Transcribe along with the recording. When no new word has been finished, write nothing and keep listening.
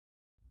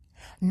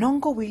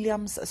Nonku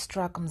Williams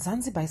struck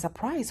Mzansi by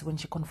surprise when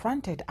she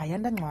confronted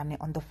Ayanda Ncwane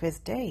on the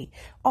first day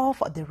of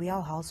The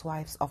Real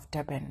Housewives of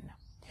Durban.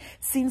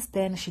 Since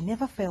then, she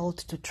never failed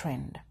to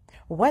trend,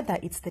 whether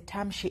it's the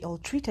time she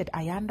ill-treated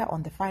Ayanda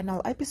on the final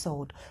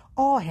episode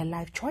or her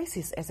life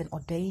choices as an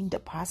ordained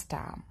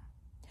pastor.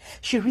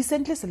 She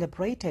recently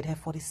celebrated her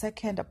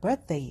 42nd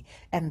birthday,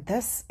 and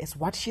this is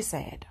what she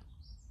said.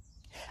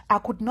 "I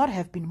could not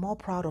have been more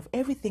proud of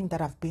everything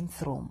that I've been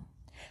through.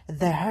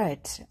 The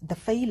hurt, the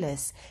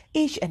failures,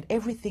 each and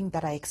everything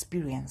that I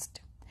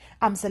experienced.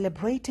 I'm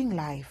celebrating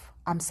life,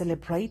 I'm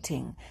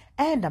celebrating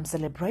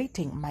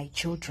my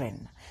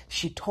children,"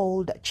 she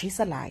told She's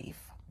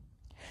Alive.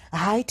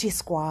 Hi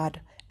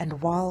T-Squad,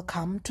 and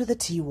welcome to the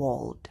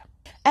T-World.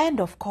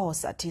 And of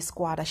course,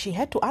 T-Squad, she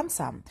had to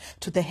answer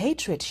to the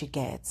hatred she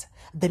gets,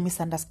 the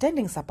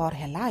misunderstandings about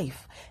her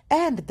life,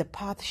 and the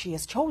path she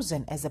has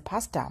chosen as a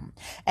pastor,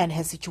 and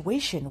her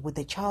situation with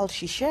the child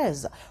she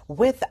shares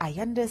with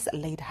Ayanda's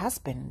late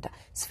husband,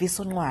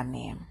 Sfiso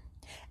Ncwane.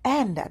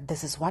 And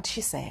this is what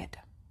she said.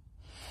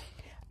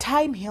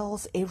 "Time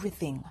heals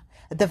everything.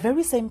 The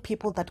very same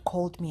people that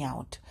called me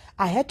out,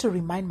 I had to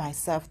remind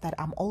myself that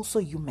I'm also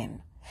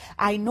human.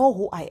 I know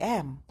who I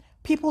am.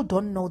 People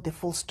don't know the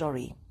full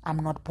story. I'm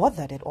not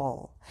bothered at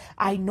all.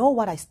 I know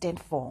what I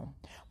stand for.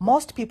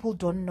 Most people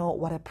don't know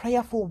what a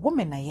prayerful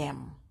woman I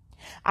am.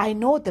 I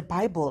know the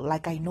Bible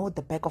like I know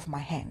the back of my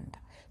hand,"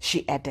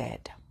 she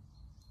added.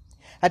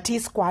 At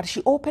T-Squad,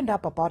 she opened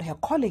up about her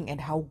calling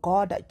and how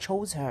God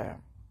chose her.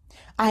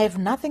 "I have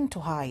nothing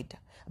to hide,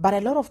 but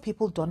a lot of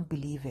people don't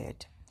believe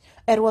it.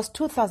 It was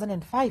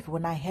 2005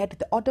 when I heard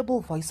the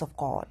audible voice of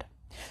God.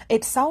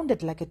 It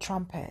sounded like a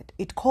trumpet.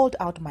 It called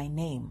out my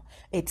name.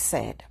 It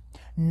said,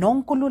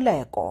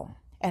 'Nonkululeko,'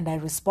 and I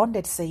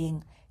responded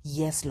saying,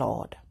 'Yes,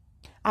 Lord.'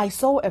 I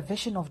saw a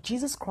vision of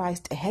Jesus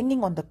Christ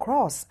hanging on the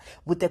cross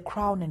with a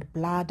crown and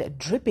blood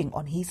dripping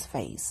on his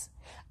face.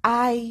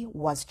 I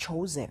was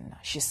chosen,"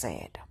 she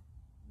said.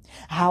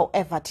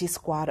 However,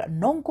 T-Squad,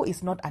 Nonku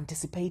is not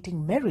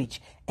anticipating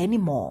marriage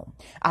anymore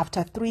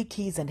after 3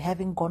 kids and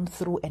having gone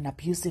through an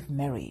abusive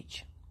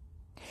marriage.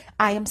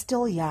 "I am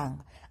still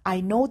young. I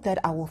know that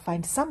I will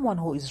find someone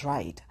who is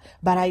right,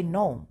 but I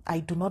know I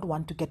do not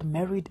want to get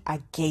married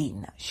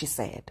again," she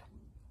said.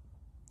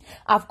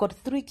 "I've got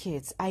 3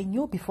 kids. I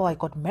knew before I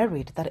got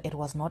married that it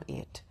was not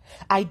it.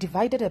 I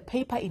divided a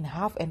paper in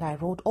half and I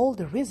wrote all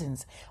the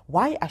reasons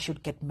why I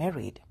should get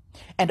married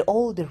and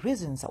all the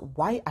reasons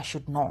why I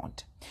should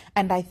not.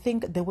 And I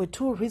think there were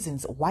 2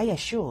 reasons why I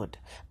should,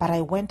 but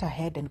I went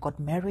ahead and got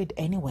married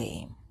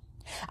anyway.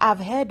 I've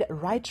had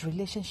right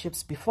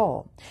relationships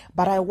before,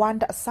 but I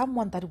want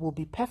someone that will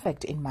be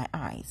perfect in my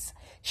eyes,"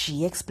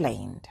 she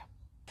explained.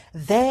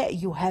 There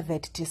you have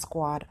it,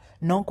 T-Squad.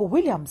 Nonku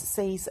Williams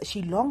says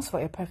she longs for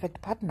a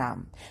perfect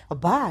partner,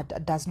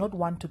 but does not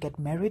want to get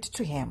married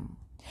to him.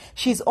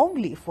 She's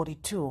only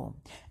 42,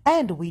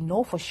 and we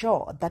know for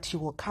sure that she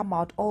will come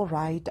out all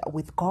right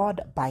with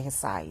God by her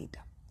side.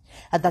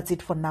 That's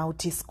it for now,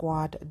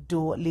 T-Squad.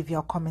 Do leave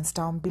your comments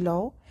down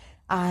below.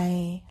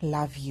 I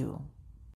love you.